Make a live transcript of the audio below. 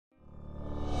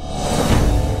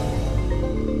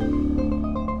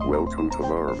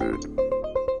Varvid.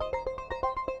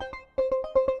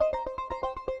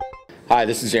 Hi,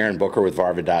 this is Aaron Booker with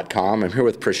Varvid.com. I'm here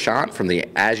with Prashant from the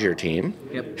Azure team.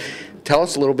 Yep. Tell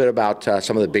us a little bit about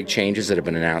some of the big changes that have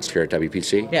been announced here at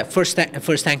WPC. Yeah. First,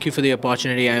 thank you for the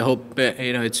opportunity. I hope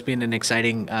it's been an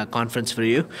exciting conference for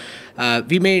you.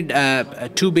 We made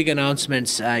two big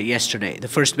announcements yesterday. The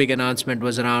first big announcement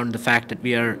was around the fact that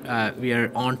we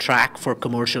are on track for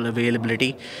commercial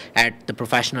availability at the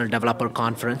Professional Developer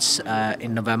Conference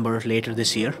in November later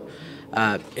this year.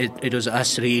 It was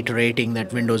us reiterating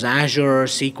that Windows Azure,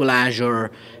 SQL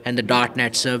Azure, and the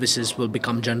 .NET services will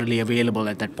become generally available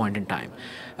at that point in time.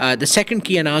 The second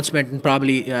key announcement, and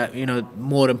probably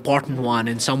more important one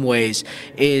in some ways,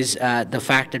 is the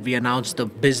fact that we announced the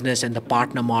business and the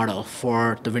partner model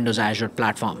for the Windows Azure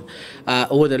platform.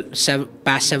 Over the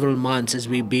past several months, as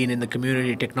we've been in the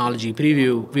community technology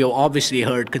preview, we have obviously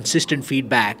heard consistent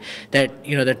feedback that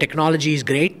the technology is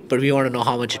great, but we want to know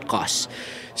how much it costs.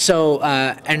 So,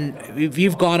 and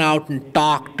we've gone out and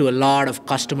talked to a lot of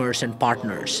customers and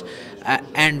partners.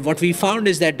 And what we found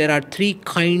is that there are three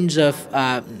kinds of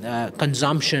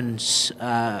consumption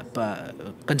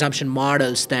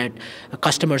models that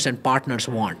customers and partners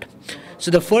want.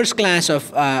 So the first class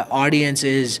of audience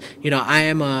is, I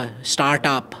am a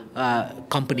startup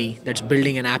company that's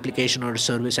building an application or a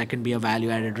service. I can be a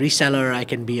value-added reseller. I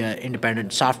can be an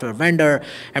independent software vendor.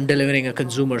 I'm delivering a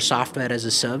consumer software as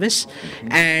a service.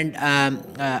 And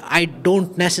I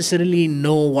don't necessarily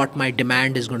know what my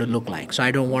demand is going to look like. So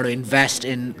I don't want to invest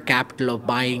in capital of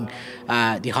buying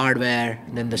the hardware,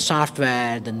 then the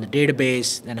software, then the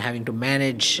database, then having to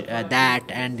manage that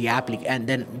and and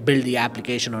then build the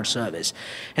application or service.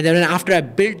 And then after I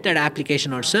built that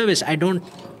application or service, I don't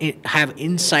have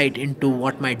insight into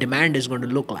what my demand is going to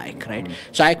look like, right?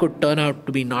 So I could turn out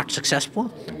to be not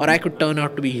successful, or I could turn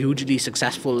out to be hugely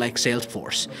successful like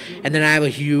Salesforce. And then I have a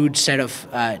huge set of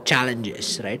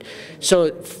challenges, right?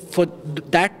 So for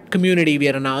that community, we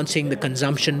are announcing the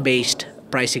consumption-based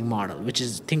pricing model, which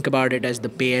is, think about it as the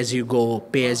pay-as-you-go,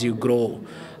 pay-as-you-grow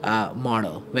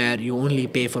model, where you only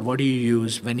pay for what you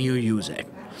use when you use it.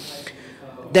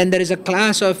 Then there is a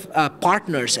class of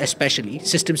partners, especially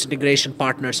systems integration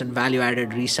partners and value-added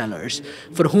resellers,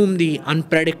 for whom the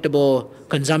unpredictable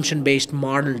consumption-based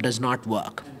model does not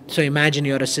work. So imagine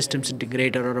you're a systems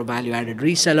integrator or a value-added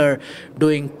reseller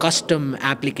doing custom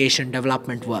application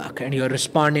development work, and you're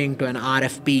responding to an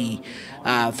RFP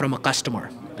from a customer.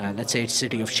 Let's say it's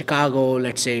City of Chicago,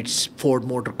 let's say it's Ford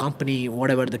Motor Company,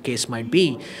 whatever the case might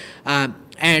be.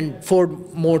 And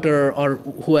Ford Motor or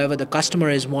whoever the customer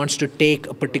is wants to take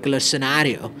a particular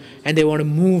scenario and they want to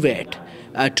move it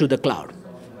to the cloud.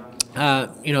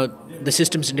 The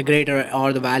systems integrator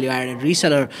or the value-added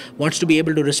reseller wants to be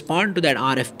able to respond to that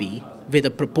RFP with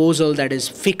a proposal that is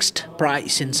fixed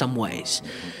price in some ways.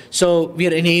 So we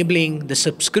are enabling the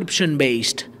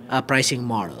subscription-based pricing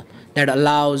model that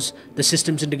allows the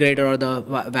systems integrator or the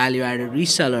value-added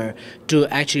reseller to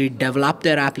actually develop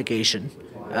their application,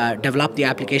 develop the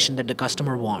application that the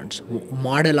customer wants,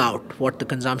 model out what the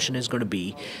consumption is going to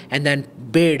be, and then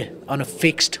bid on a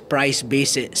fixed price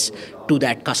basis to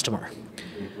that customer.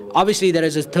 Obviously, there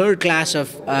is a third class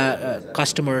of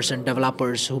customers and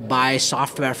developers who buy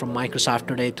software from Microsoft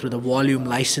today through the volume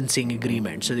licensing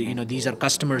agreement. So, these are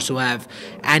customers who have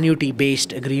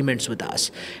annuity-based agreements with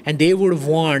us. And they would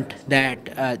want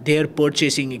that their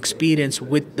purchasing experience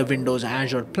with the Windows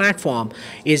Azure platform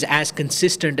is as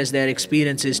consistent as their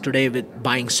experience is today with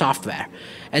buying software.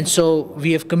 And so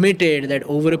we have committed that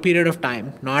over a period of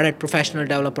time, not at Professional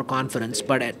Developer Conference,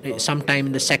 but at sometime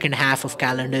in the second half of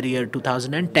calendar year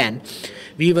 2010,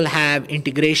 we will have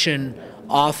integration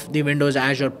of the Windows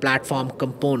Azure platform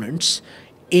components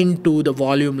into the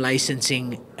volume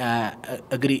licensing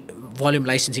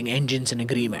engines and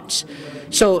agreements.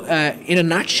 So in a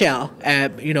nutshell,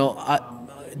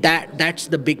 that's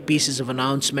the big pieces of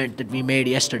announcement that we made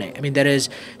yesterday. I mean, there is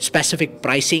specific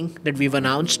pricing that we've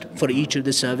announced for each of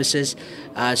the services.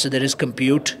 So there is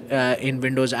compute in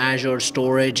Windows Azure,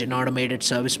 storage, and automated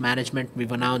service management.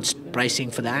 We've announced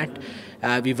pricing for that.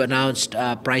 We've announced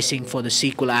pricing for the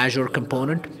SQL Azure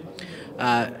component.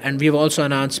 And we've also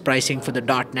announced pricing for the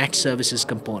 .NET services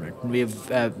component. We're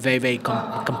very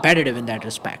competitive in that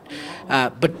respect.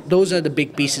 But those are the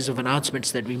big pieces of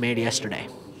announcements that we made yesterday.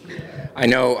 I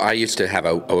know I used to have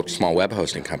a small web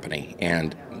hosting company,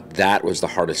 and that was the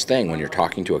hardest thing when you're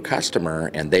talking to a customer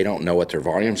and they don't know what their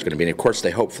volume is going to be. And of course,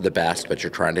 they hope for the best, but you're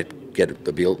trying to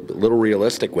be a little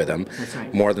realistic with them, That's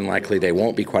right. more than likely they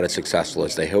won't be quite as successful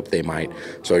as they hope they might.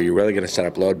 So you're really going to set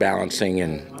up load balancing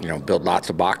and build lots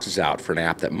of boxes out for an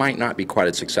app that might not be quite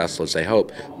as successful as they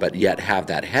hope, but yet have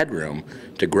that headroom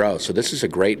to grow. So this is a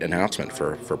great announcement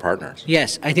for partners.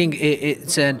 Yes, I think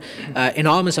it's an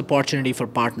enormous opportunity for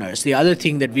partners. The other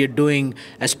thing that we are doing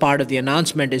as part of the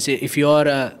announcement is if you're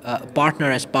a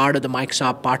partner as part of the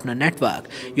Microsoft Partner Network,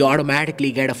 you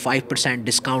automatically get a 5%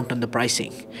 discount on the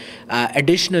pricing.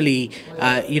 Additionally,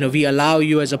 we allow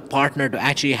you as a partner to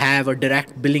actually have a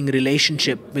direct billing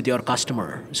relationship with your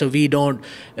customer. So we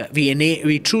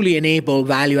truly enable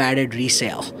value-added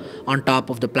resale on top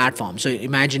of the platform. So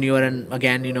imagine you are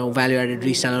value-added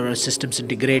reseller or a systems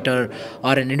integrator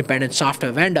or an independent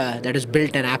software vendor that has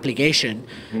built an application.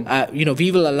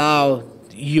 We will allow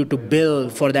you to bill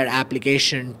for that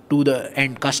application to the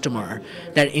end customer.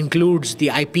 That includes the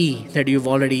IP that you've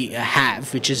already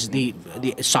have, which is the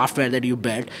software that you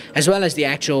built, as well as the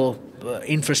actual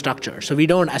infrastructure. So we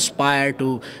don't aspire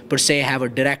to per se have a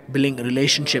direct billing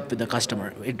relationship with the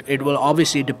customer. It will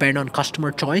obviously depend on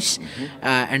customer choice,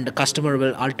 and the customer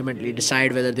will ultimately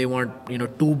decide whether they want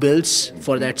two bills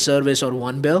for that service or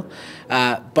one bill.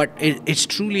 But it's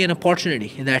truly an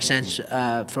opportunity in that sense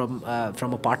from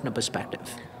a partner perspective.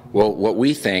 Well, what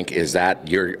we think is that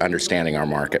you're understanding our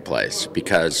marketplace,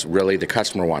 because really the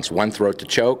customer wants one throat to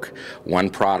choke, one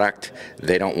product.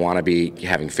 They don't want to be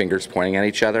having fingers pointing at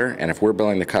each other. And if we're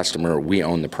billing the customer, we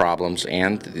own the problems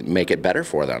and make it better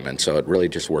for them. And so it really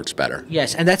just works better.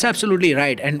 Yes, and that's absolutely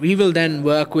right. And we will then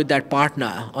work with that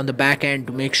partner on the back end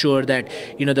to make sure that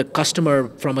the customer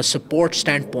from a support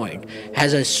standpoint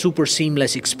has a super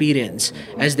seamless experience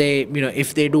as they,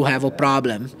 if they do have a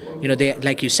problem, they,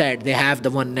 like you said, they have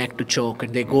the one neck to choke,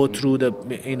 and they go through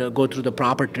the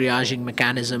proper triaging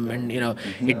mechanism, and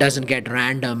it doesn't get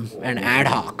random and ad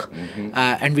hoc.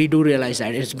 And we do realize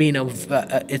that it's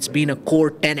been a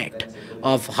core tenet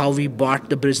of how we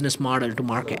brought the business model to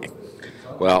market.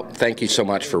 Well, thank you so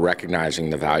much for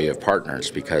recognizing the value of partners,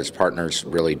 because partners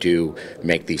really do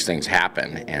make these things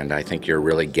happen, and I think you're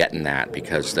really getting that,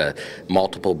 because the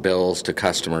multiple bills to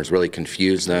customers really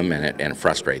confuse them and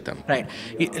frustrate them. Right.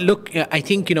 Look, I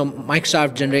think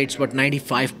Microsoft generates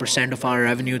 95% of our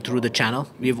revenue through the channel.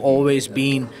 We've always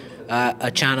been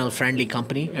a channel-friendly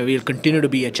company, and we'll continue to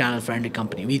be a channel-friendly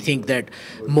company. We think that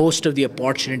most of the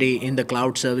opportunity in the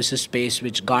cloud services space,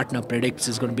 which Gartner predicts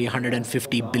is going to be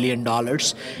 $150 billion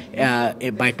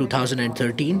by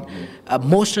 2013,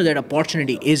 most of that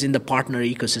opportunity is in the partner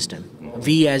ecosystem.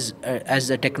 We, as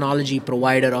the technology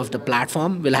provider of the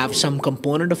platform, will have some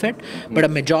component of it, but a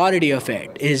majority of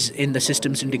it is in the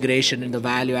systems integration, in the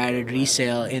value-added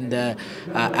resale, in the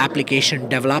application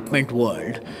development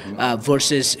world,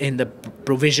 versus in the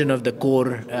provision of the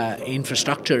core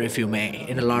infrastructure, if you may,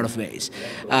 in a lot of ways.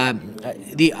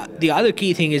 The other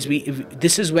key thing is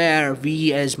this is where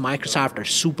we as Microsoft are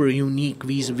super unique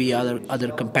vis-a-vis other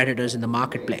competitors in the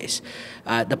marketplace.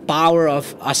 The power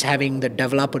of us having the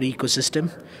developer ecosystem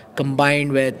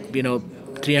combined with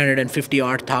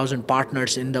 350,000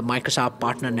 partners in the Microsoft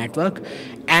Partner Network,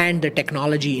 and the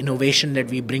technology innovation that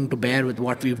we bring to bear with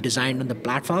what we've designed on the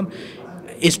platform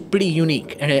is pretty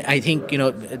unique. And I think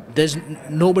there's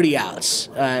nobody else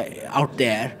out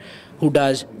there who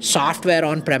does software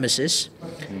on premises,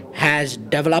 has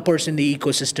developers in the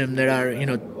ecosystem that are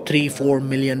 3-4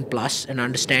 million plus, and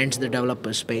understands the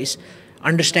developer space,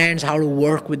 understands how to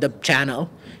work with the channel,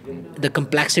 the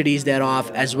complexities thereof,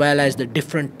 as well as the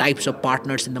different types of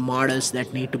partners in the models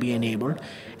that need to be enabled,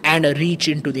 and a reach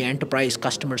into the enterprise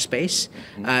customer space.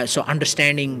 So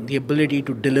understanding the ability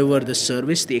to deliver the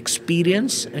service, the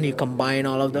experience, and you combine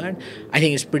all of that, I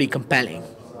think is pretty compelling.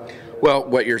 Well,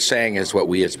 what you're saying is what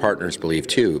we as partners believe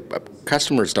too.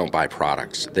 Customers don't buy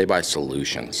products, they buy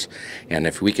solutions. And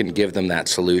if we can give them that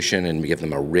solution and give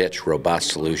them a rich, robust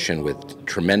solution with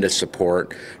tremendous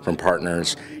support from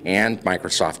partners and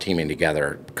Microsoft teaming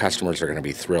together, customers are going to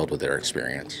be thrilled with their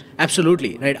experience.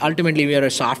 Absolutely, right? Ultimately, we are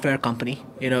a software company.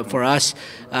 For us,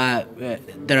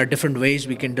 there are different ways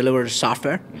we can deliver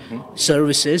software,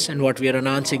 services, and what we are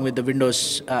announcing with the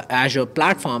Windows Azure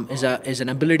platform is an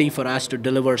ability for us to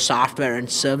deliver software and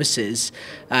services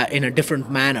in a different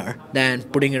manner than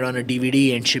putting it on a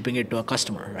DVD and shipping it to a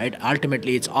customer, right?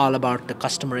 Ultimately, it's all about the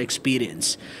customer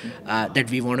experience that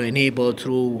we want to enable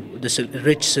through the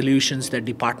rich solutions that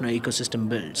the partner ecosystem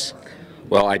builds.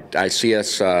 Well, I see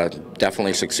us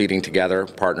definitely succeeding together,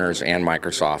 partners and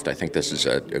Microsoft. I think this is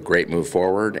a great move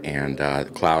forward, and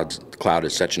cloud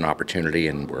is such an opportunity,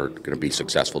 and we're going to be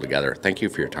successful together. Thank you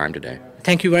for your time today.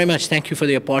 Thank you very much. Thank you for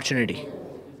the opportunity.